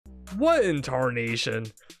What in tarnation?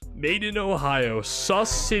 Made in Ohio, Sus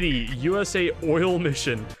City, USA oil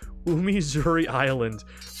mission, Umizuri Island,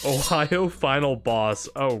 Ohio final boss.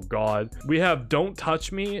 Oh god. We have don't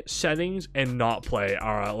touch me, settings, and not play.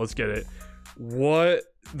 Alright, let's get it. What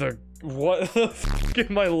the fuck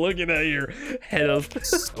am I looking at here? Head of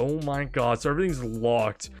oh my god, so everything's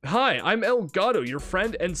locked. Hi, I'm Elgato, your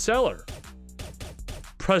friend and seller.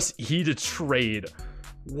 Press E to trade.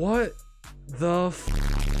 What the fuck?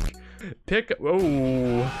 Pick,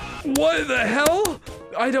 oh, what the hell?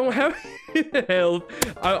 I don't have health.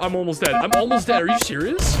 I'm almost dead. I'm almost dead. Are you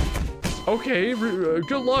serious? Okay,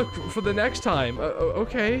 good luck for the next time.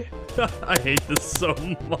 Okay. I hate this so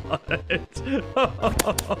much.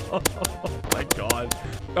 Oh my god.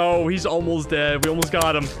 Oh, he's almost dead. We almost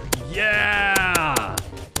got him. Yeah.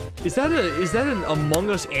 Is that an Among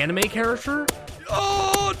Us anime character?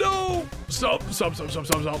 Oh no! Stop.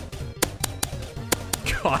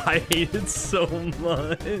 God, I hate it so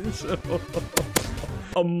much.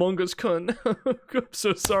 Among Us kun. I'm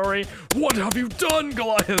so sorry. What have you done,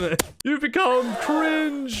 Goliath? You've become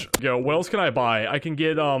cringe. Yo, what else can I buy? I can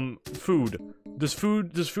get food. Does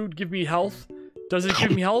food give me health? Does it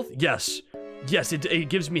give me health? Yes. Yes, it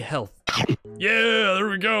gives me health. Yeah, there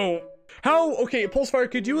we go. How, okay,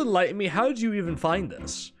 Pulsefire, could you enlighten me? How did you even find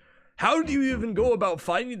this? How do you even go about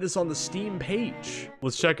finding this on the Steam page?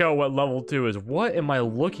 Let's check out what level 2 is. What am I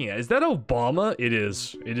looking at? Is that Obama? It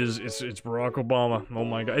is. It's Barack Obama. Oh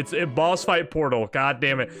my god. It's a boss fight portal. God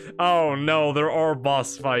damn it. Oh no, there are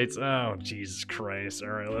boss fights. Oh, Jesus Christ. All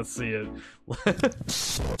right, let's see it.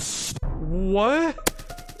 What?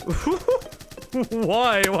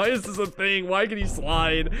 Why? Why is this a thing? Why can he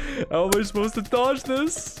slide? How am I supposed to dodge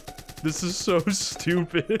this? This is so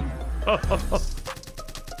stupid.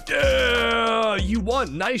 Yeah, you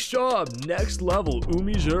won. Nice job. Next level,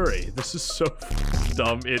 Umizuri. This is so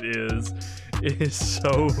dumb. It is. It is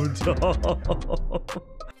so dumb.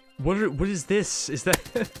 What is this? Is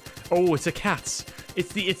that? Oh, it's a cat.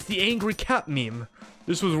 It's the angry cat meme.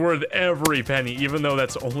 This was worth every penny, even though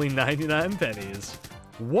that's only 99 pennies.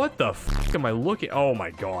 What the fuck am I looking? Oh my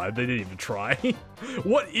god, they didn't even try.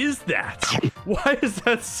 What is that? Why is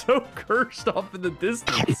that so cursed off in the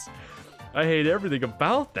distance? I hate everything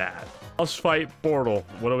about that. Boss fight portal.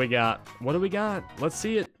 What do we got? What do we got? Let's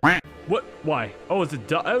see it. What? Why? Oh, it's a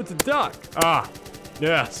duck. Oh, it's a duck. Ah,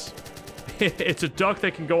 yes. It's a duck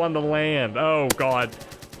that can go on the land. Oh, God.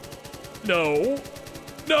 No.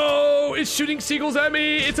 No, it's shooting seagulls at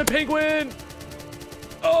me. It's a penguin.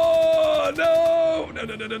 Oh, no.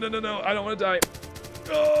 No. I don't want to die.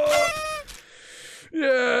 Oh.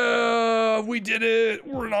 Yeah, we did it.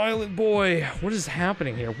 We're an island boy. What is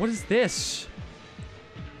happening here? What is this?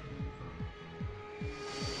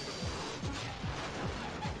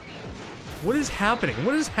 What is happening?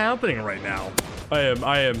 What is happening right now?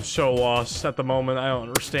 I am so lost at the moment. I don't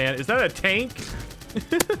understand. Is that a tank?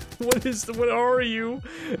 What are you?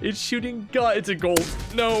 It's shooting it's a gold.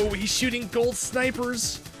 No, he's shooting gold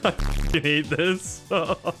snipers. I fucking hate this.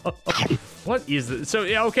 What is this? So,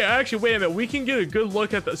 yeah, okay, actually, wait a minute. We can get a good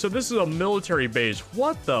look at so this is a military base.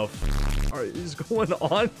 What the is going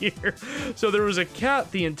on here? So there was a cat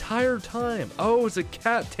the entire time. Oh, it's a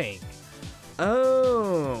cat tank.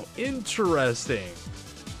 Oh, interesting.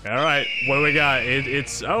 All right, what do we got?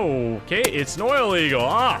 It's, oh, okay, it's an oil eagle.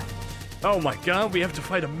 Ah. Oh my god, we have to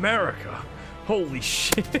fight America. Holy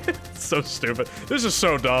shit. So stupid. This is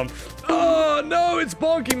so dumb. Oh, no, it's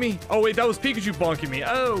bonking me. Oh, wait, that was Pikachu bonking me.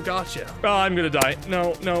 Oh, gotcha. Oh, I'm gonna die.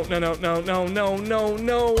 No,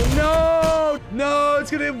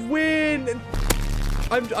 it's gonna win.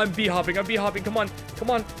 I'm bee-hopping. Come on.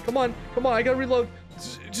 I gotta reload.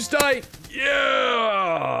 Just die.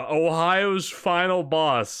 Yeah. Ohio's final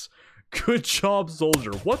boss. Good job,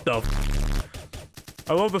 soldier. What the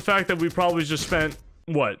I love the fact that we probably just spent,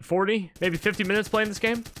 what, 40, maybe 50 minutes playing this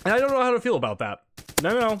game? And I don't know how to feel about that.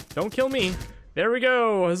 No, don't kill me. There we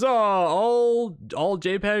go. Huzzah. All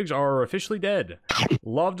JPEGs are officially dead.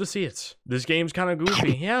 Love to see it. This game's kind of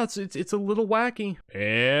goofy. Yeah, it's a little wacky.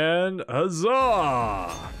 And huzzah.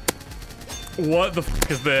 What the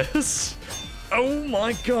fuck is this? Oh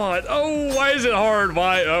my god. Oh, why is it hard?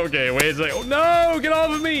 Why? Okay, wait a second. Oh, no, get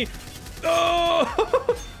off of me.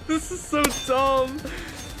 Oh. This is so dumb.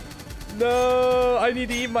 No, I need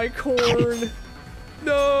to eat my corn.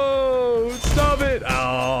 No, stop it.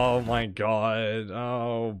 Oh my god.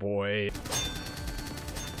 Oh boy.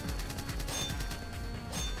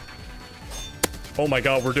 Oh my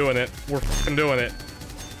god, we're doing it. We're fucking doing it.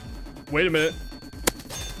 Wait a minute.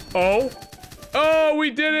 Oh. Oh,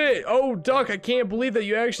 we did it! Oh, Duck, I can't believe that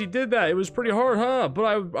you actually did that. It was pretty hard, huh?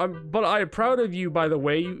 But I'm proud of you, by the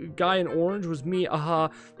way. You, guy in orange was me. If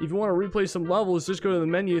you want to replay some levels, just go to the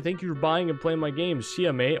menu. Thank you for buying and playing my games. See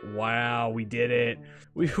ya, mate. Wow, we did it.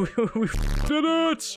 We did it!